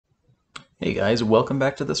Hey guys, welcome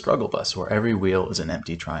back to the Struggle Bus, where every wheel is an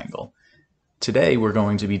empty triangle. Today we're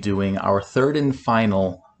going to be doing our third and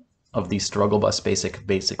final of the Strugglebus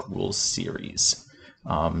Basic Rules series.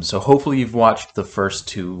 So hopefully you've watched the first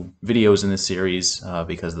two videos in this series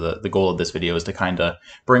because the goal of this video is to kind of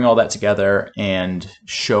bring all that together and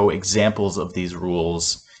show examples of these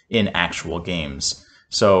rules in actual games.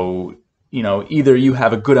 So, either you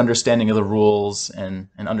have a good understanding of the rules and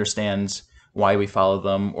understand why we follow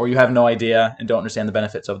them, or you have no idea and don't understand the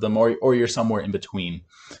benefits of them, or you're somewhere in between.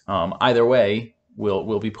 Either way,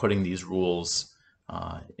 we'll be putting these rules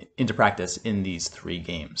into practice in these three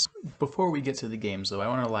games. Before we get to the games, though, I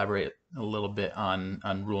want to elaborate a little bit on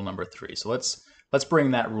rule number 3. So let's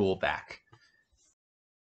bring that rule back.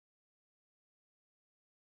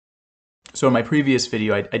 So in my previous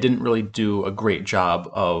video, I didn't really do a great job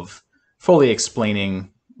of fully explaining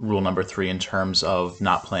rule number 3 in terms of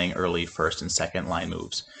not playing early first and second line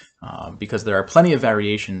moves, because there are plenty of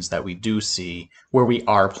variations that we do see where we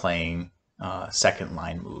are playing second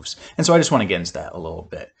line moves. And so I just want to get into that a little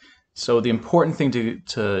bit. So the important thing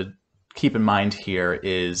to keep in mind here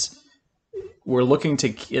is we're looking to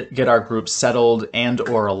get our group settled and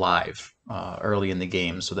or alive early in the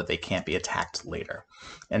game so that they can't be attacked later.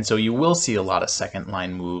 And so you will see a lot of second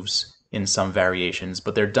line moves in some variations,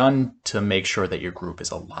 but they're done to make sure that your group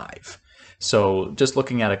is alive. So just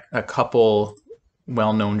looking at a couple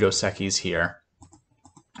well-known Josekis here,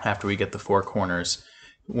 after we get the four corners,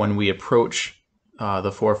 when we approach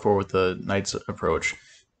the 4-4 with the knight's approach,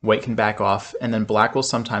 white can back off, and then black will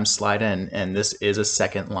sometimes slide in, and this is a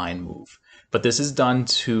second line move. But this is done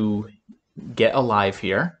to get alive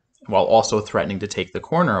here, while also threatening to take the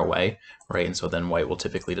corner away, right? And so then white will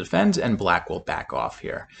typically defend and black will back off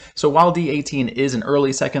here. So while D18 is an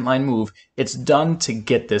early second line move, it's done to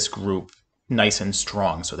get this group nice and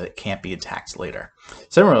strong so that it can't be attacked later.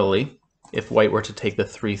 Similarly, if white were to take the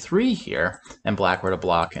 3-3 here and black were to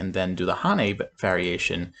block and then do the Hane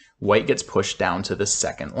variation, white gets pushed down to the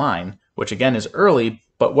second line, which again is early,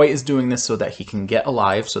 but white is doing this so that he can get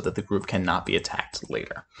alive so that the group cannot be attacked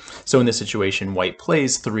later. So in this situation, white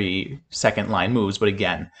plays 3 second line moves, but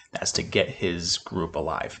again, that's to get his group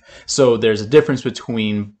alive. So there's a difference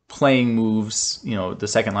between playing moves, the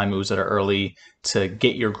second line moves that are early to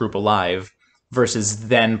get your group alive versus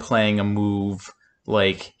then playing a move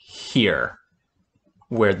like here,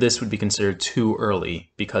 where this would be considered too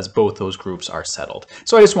early because both those groups are settled.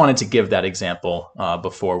 So I just wanted to give that example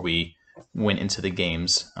before we went into the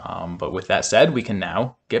games. But with that said, we can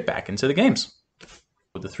now get back into the games.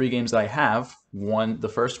 With the 3 games that I have,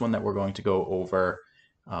 the first one that we're going to go over,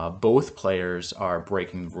 both players are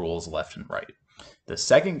breaking the rules left and right. The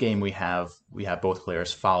second game we have both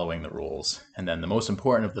players following the rules. And then the most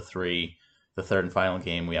important of the 3, the third and final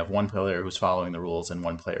game, we have one player who's following the rules and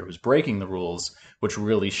one player who's breaking the rules, which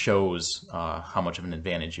really shows how much of an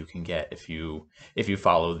advantage you can get if you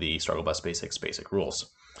follow the Strugglebus Basics Basic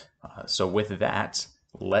Rules. So with that,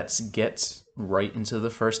 let's get right into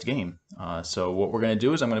the first game. So what we're going to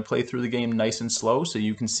do is I'm going to play through the game nice and slow so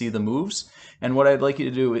you can see the moves. And what I'd like you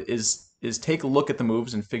to do is take a look at the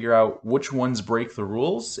moves and figure out which ones break the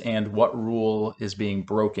rules and what rule is being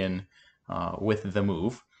broken with the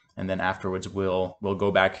move. And then afterwards we'll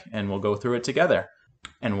go back and we'll go through it together.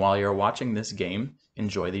 And while you're watching this game,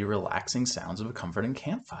 enjoy the relaxing sounds of a comforting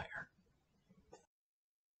campfire.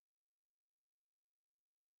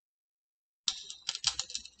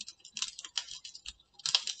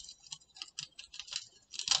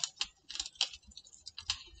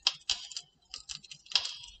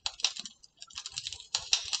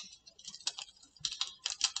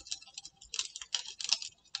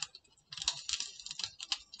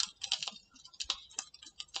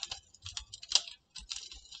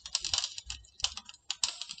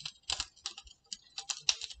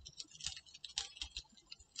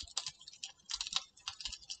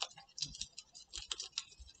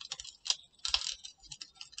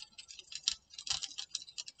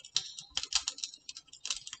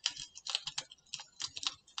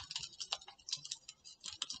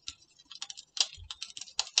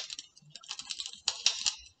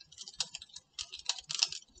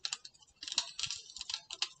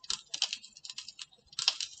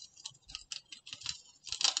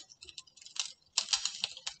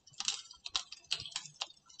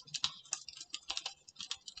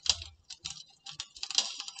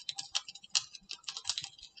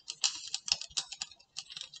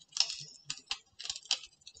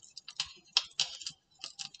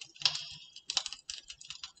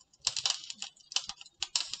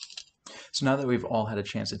 So now that we've all had a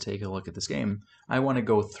chance to take a look at this game, I want to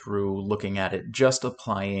go through looking at it just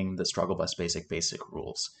applying the Strugglebus Basic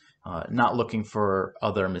Rules. not looking for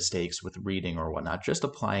other mistakes with reading or whatnot, just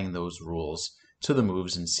applying those rules to the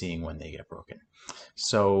moves and seeing when they get broken.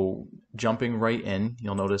 So jumping right in,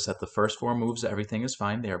 you'll notice that the first 4 moves, everything is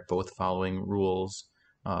fine. They are both following rules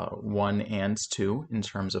 1 and 2 in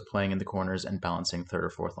terms of playing in the corners and balancing 3rd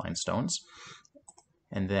or 4th line stones.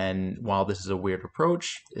 And then while this is a weird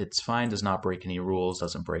approach, it's fine, does not break any rules,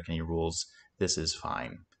 doesn't break any rules. This is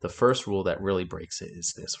fine. The first rule that really breaks it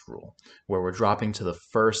is this rule, where we're dropping to the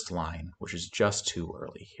first line, which is just too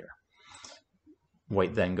early here.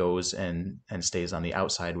 White then goes and stays on the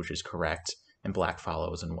outside, which is correct, and black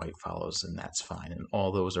follows and white follows, and that's fine. And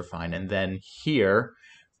all those are fine. And then here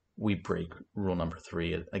we break rule number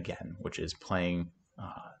 3 again, which is playing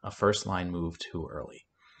a first line move too early.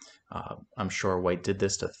 I'm sure white did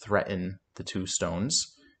this to threaten the 2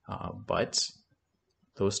 stones, but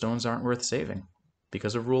those stones aren't worth saving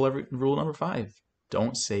because of rule number 5.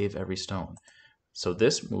 Don't save every stone. So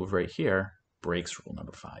this move right here breaks rule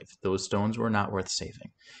number 5. Those stones were not worth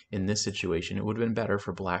saving. In this situation, it would have been better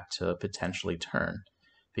for black to potentially turn,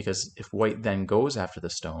 because if white then goes after the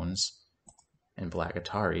stones and black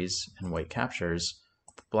ataris and white captures,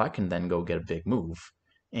 black can then go get a big move.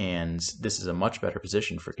 And this is a much better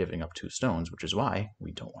position for giving up 2 stones, which is why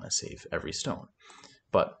we don't want to save every stone.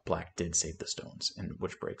 But black did save the stones, and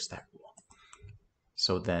which breaks that rule.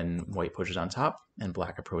 So then white pushes on top, and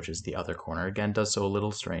black approaches the other corner. Again, does so a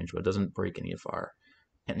little strange, but it doesn't break any of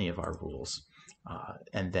our rules.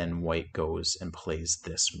 And then white goes and plays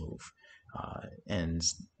this move. And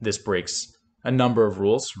this breaks a number of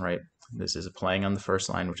rules, right? This is playing on the first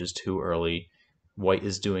line, which is too early. White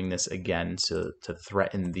is doing this again to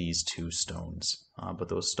threaten these 2 stones, but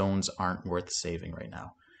those stones aren't worth saving right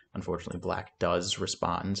now. Unfortunately, black does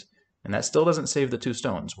respond, and that still doesn't save the 2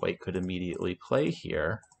 stones. White could immediately play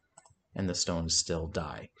here, and the stones still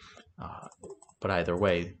die. But either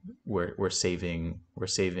way, we're saving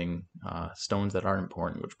stones that aren't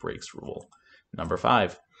important, which breaks rule number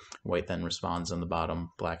 5. White then responds on the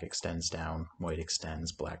bottom. Black extends down. White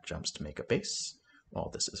extends. Black jumps to make a base.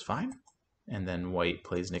 All this is fine. And then white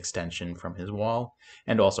plays an extension from his wall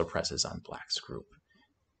and also presses on black's group.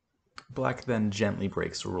 Black then gently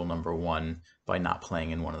breaks rule number 1 by not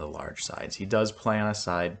playing in one of the large sides. He does play on a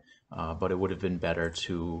side, but it would have been better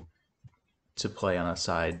to play on a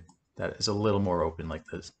side that is a little more open, like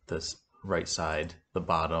this right side, the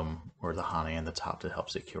bottom, or the Hane and the top to help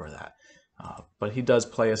secure that. But he does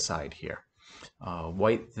play a side here.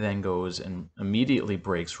 White then goes and immediately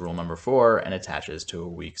breaks rule number 4 and attaches to a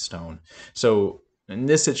weak stone. So in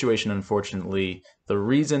this situation, unfortunately, the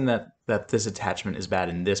reason that this attachment is bad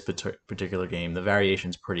in this particular game, the variation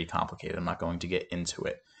is pretty complicated. I'm not going to get into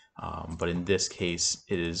it. But in this case,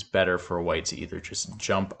 it is better for white to either just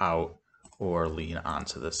jump out or lean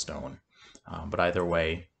onto the stone. But either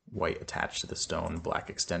way, white attached to the stone, black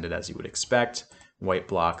extended as you would expect. White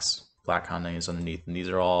blocks, black Hane is underneath, and these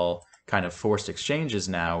are all kind of forced exchanges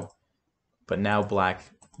now, but now black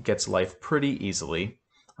gets life pretty easily,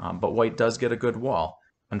 but white does get a good wall.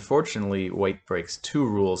 Unfortunately, white breaks 2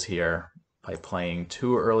 rules here by playing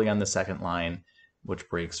too early on the second line, which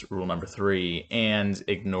breaks rule number 3, and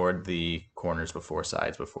ignored the corners before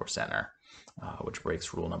sides before center, which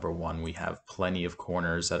breaks rule number 1. We have plenty of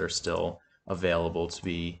corners that are still available to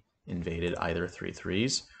be invaded, either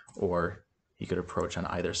 3/3s, or he could approach on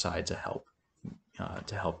either side to help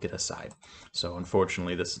get a side. So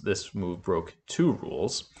unfortunately, this move broke 2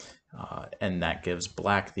 rules, and that gives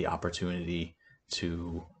black the opportunity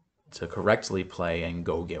to correctly play and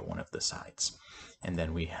go get one of the sides. And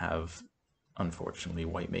then we have, unfortunately,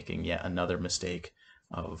 white making yet another mistake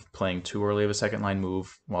of playing too early of a second line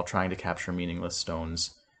move while trying to capture meaningless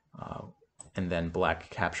stones. And then black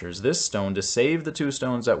captures this stone to save the 2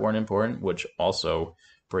 stones that weren't important, which also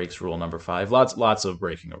breaks rule number 5. Lots of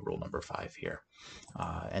breaking of rule number 5 here.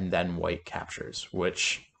 And then white captures,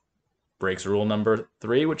 which breaks rule number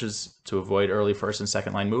 3, which is to avoid early first and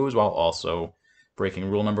second line moves, while also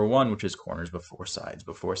breaking rule number 1, which is corners before sides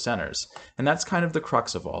before centers. And that's kind of the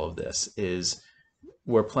crux of all of this, is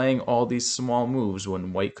we're playing all these small moves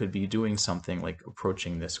when white could be doing something like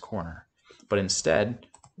approaching this corner. But instead,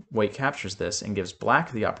 white captures this and gives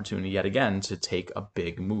black the opportunity yet again to take a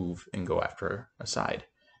big move and go after a side.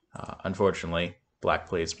 Unfortunately, black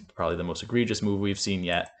plays probably the most egregious move we've seen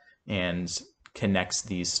yet and connects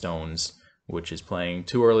these stones, which is playing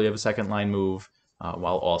too early of a second line move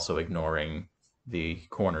while also ignoring the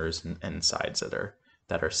corners and sides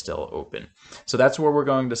that are still open. So that's where we're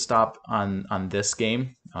going to stop on this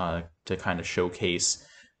game to kind of showcase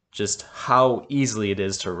just how easily it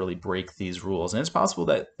is to really break these rules. And it's possible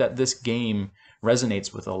that this game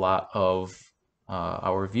resonates with a lot of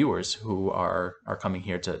our viewers who are coming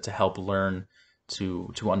here to help learn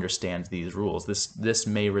to understand these rules. This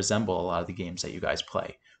may resemble a lot of the games that you guys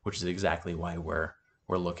play, which is exactly why we're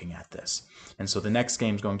looking at this. And so the next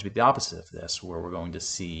game is going to be the opposite of this, where we're going to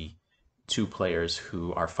see two players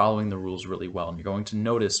who are following the rules really well, and you're going to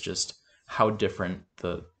notice just how different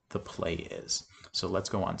the play is. So let's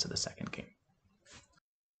go on to the second game.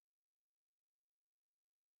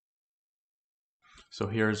 So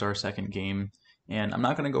here's our second game, and I'm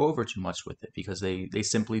not going to go over too much with it because they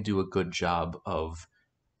simply do a good job of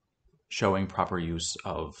showing proper use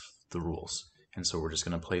of the rules. And so we're just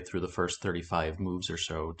going to play through the first 35 moves or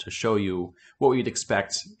so to show you what we'd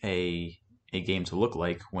expect a game to look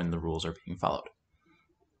like when the rules are being followed.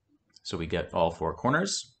 So we get all four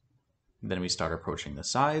corners, then we start approaching the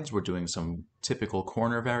sides. We're doing some typical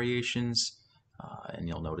corner variations, and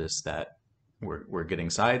you'll notice that we're getting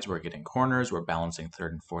sides, we're getting corners, we're balancing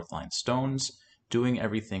third and fourth line stones, doing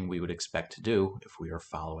everything we would expect to do if we are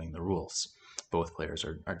following the rules. Both players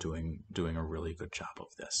are doing a really good job of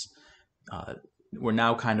this. We're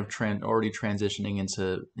now kind of already transitioning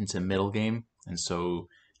into middle game, and so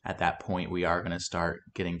at that point we are going to start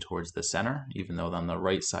getting towards the center, even though on the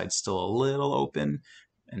right side's still a little open,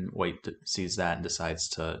 and White sees that and decides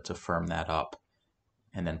to firm that up,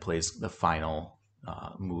 and then plays the final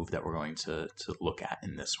move that we're going to look at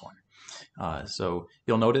in this one. So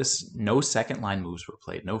you'll notice no second line moves were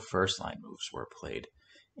played, no first line moves were played,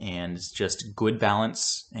 and just good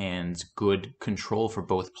balance and good control for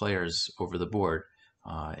both players over the board.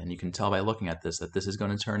 And you can tell by looking at this that this is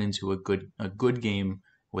going to turn into a good game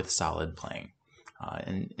with solid playing.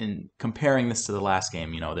 And in comparing this to the last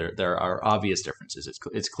game, there are obvious differences.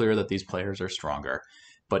 It's clear that these players are stronger,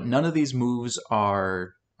 but none of these moves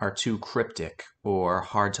are too cryptic or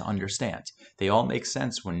hard to understand. They all make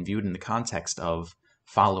sense when viewed in the context of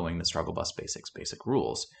following the Strugglebus Basics Basic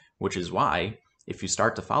Rules, which is why if you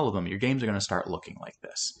start to follow them, your games are going to start looking like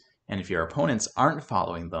this. And if your opponents aren't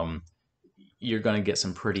following them, you're going to get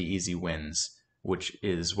some pretty easy wins, which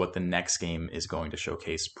is what the next game is going to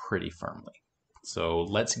showcase pretty firmly. So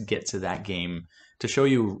let's get to that game to show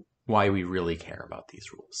you why we really care about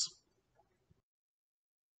these rules.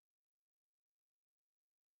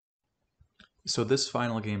 So this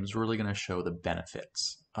final game is really going to show the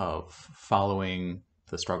benefits of following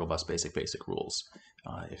the Strugglebus Basic Rules,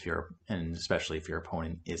 and especially if your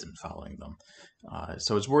opponent isn't following them.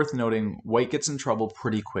 So it's worth noting White gets in trouble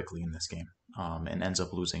pretty quickly in this game and ends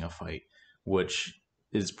up losing a fight, which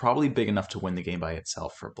is probably big enough to win the game by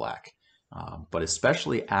itself for Black. But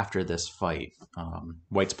especially after this fight,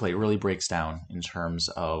 White's play really breaks down in terms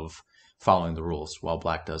of following the rules, while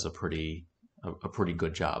Black does a pretty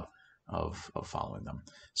good job of following them.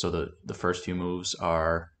 So the first few moves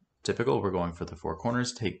are typical. We're going for the four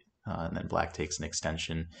corners, and then Black takes an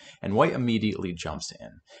extension, and White immediately jumps in.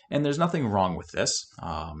 And there's nothing wrong with this.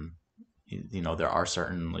 There are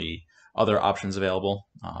certainly other options available,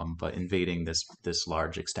 but invading this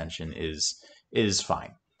large extension is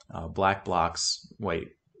fine. Black blocks, White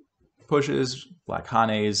pushes, Black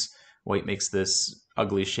hanes, White makes this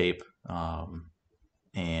ugly shape,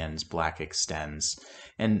 and Black extends.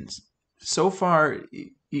 And so far,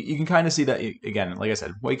 you can kind of see that, again, like I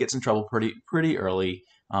said, White gets in trouble pretty early,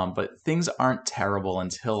 but things aren't terrible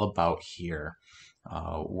until about here,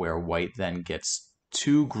 where White then gets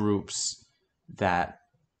two groups that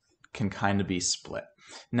can kind of be split.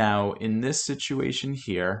 Now, in this situation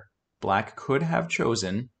here, Black could have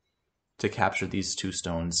chosen to capture these two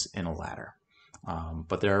stones in a ladder.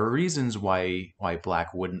 But there are reasons why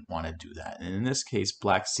Black wouldn't want to do that. And in this case,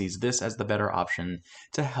 Black sees this as the better option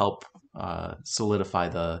to help solidify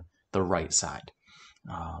the right side.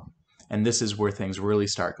 And this is where things really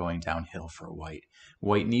start going downhill for White.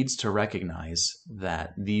 White needs to recognize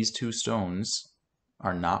that these two stones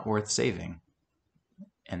are not worth saving,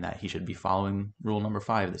 and that he should be following rule number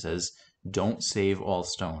 5 that says, don't save all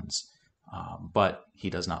stones. But he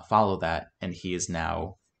does not follow that, and he is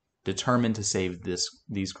now determined to save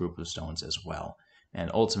these group of stones as well.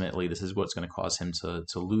 And ultimately, this is what's going to cause him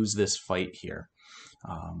to lose this fight here.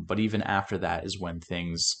 But even after that is when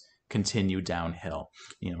things continue downhill.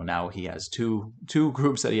 Now he has two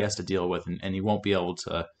groups that he has to deal with, and he won't be able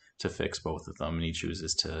to fix both of them, and he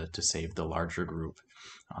chooses to save the larger group.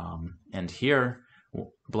 And here,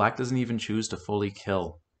 Black doesn't even choose to fully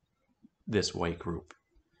kill this White group,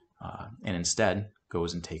 and instead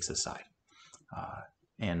goes and takes a side.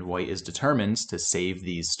 And White is determined to save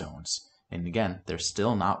these stones. And again, they're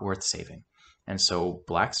still not worth saving. And so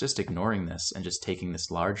Black's just ignoring this and just taking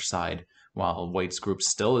this large side, while White's group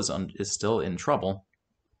still is still in trouble.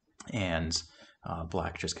 And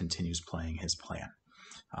Black just continues playing his plan.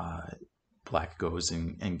 Black goes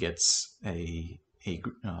and gets a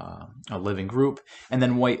living group, and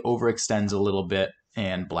then White overextends a little bit,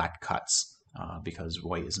 and Black cuts because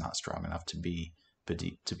White is not strong enough to be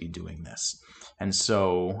doing this. And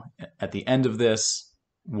so at the end of this,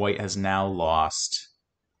 White has now lost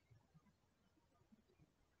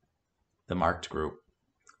the marked group.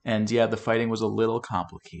 And yeah, the fighting was a little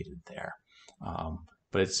complicated there.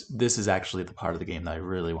 But this is actually the part of the game that I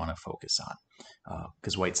really want to focus on,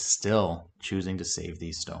 because White's still choosing to save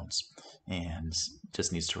these stones and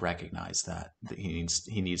just needs to recognize that he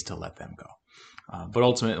needs to let them go. But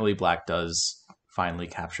ultimately, Black does finally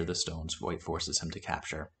capture the stones. White forces him to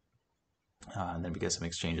capture. And then we get some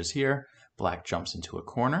exchanges here. Black jumps into a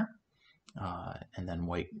corner, and then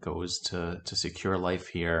White goes to secure life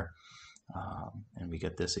here. And we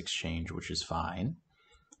get this exchange, which is fine.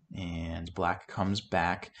 And Black comes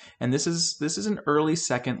back, and this is an early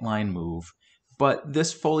second line move, but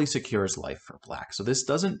this fully secures life for Black. So this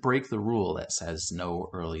doesn't break the rule that says no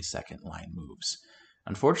early second line moves.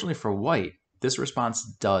 Unfortunately for White, this response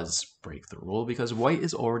does break the rule because White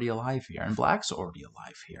is already alive here and Black's already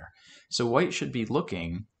alive here. So White should be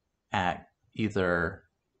looking at either,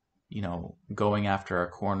 going after a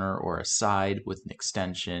corner or a side with an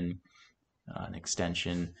extension,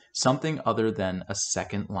 something other than a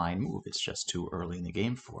second line move. It's just too early in the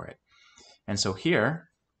game for it. And so here,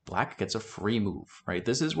 Black gets a free move, right?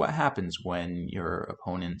 This is what happens when your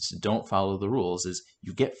opponents don't follow the rules, is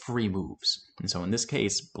you get free moves. And so in this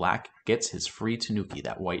case, Black gets his free Tanuki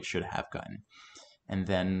that White should have gotten. And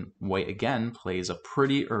then White again plays a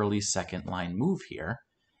pretty early second line move here.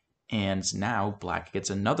 And now Black gets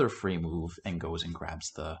another free move and goes and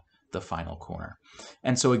grabs the final corner.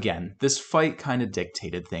 And so again, this fight kind of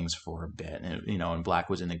dictated things for a bit, and Black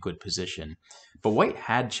was in a good position. But White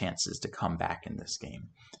had chances to come back in this game,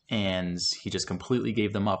 and he just completely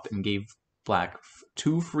gave them up and gave Black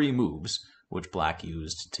two free moves, which Black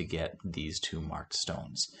used to get these two marked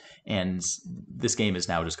stones. And this game is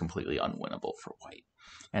now just completely unwinnable for White.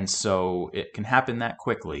 And so it can happen that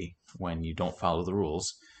quickly when you don't follow the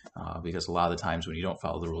rules, because a lot of the times when you don't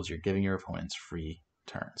follow the rules, you're giving your opponents free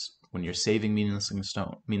turns. When you're saving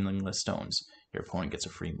meaningless stones, your opponent gets a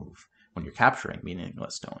free move. When you're capturing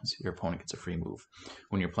meaningless stones, your opponent gets a free move.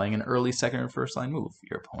 When you're playing an early second or first line move,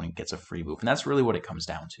 your opponent gets a free move. And that's really what it comes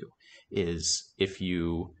down to, is if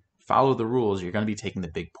you follow the rules, you're going to be taking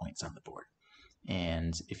the big points on the board.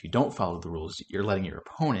 And if you don't follow the rules, you're letting your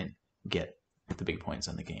opponent get the big points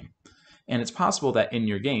on the game. And it's possible that in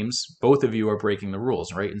your games, both of you are breaking the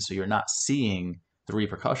rules, right? And so you're not seeing the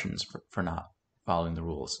repercussions for not following the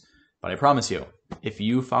rules. But I promise you, if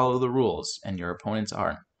you follow the rules and your opponents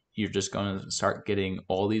aren't, you're just going to start getting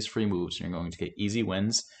all these free moves, and you're going to get easy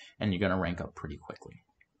wins, and you're going to rank up pretty quickly.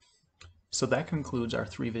 So that concludes our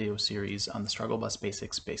 3-video series on the Strugglebus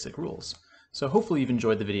Basics Basic Rules. So hopefully you've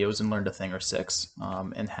enjoyed the videos and learned a thing or six,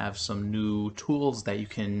 and have some new tools that you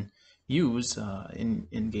can use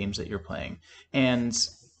in games that you're playing. And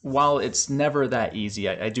while it's never that easy,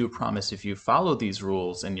 I do promise if you follow these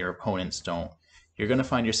rules and your opponents don't, you're going to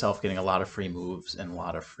find yourself getting a lot of free moves and a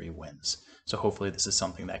lot of free wins. So hopefully this is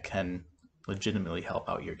something that can legitimately help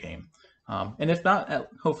out your game. And if not,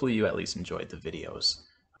 hopefully you at least enjoyed the videos.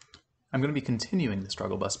 I'm going to be continuing the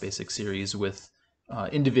Strugglebus Basics series with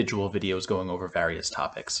individual videos going over various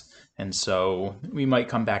topics. And so we might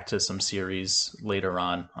come back to some series later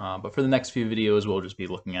on. But for the next few videos, we'll just be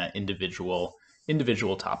looking at individual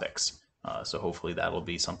topics. So hopefully that'll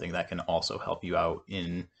be something that can also help you out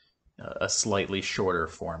in a slightly shorter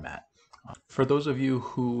format. For those of you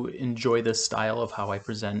who enjoy this style of how I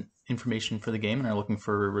present information for the game and are looking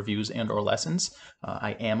for reviews and or lessons,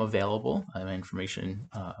 I am available. My information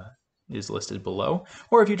is listed below.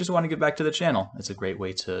 Or if you just want to get back to the channel, it's a great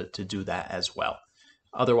way to do that as well.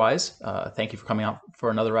 Otherwise, thank you for coming out for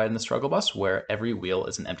another ride in the Struggle Bus, where every wheel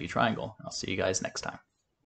is an empty triangle. I'll see you guys next time.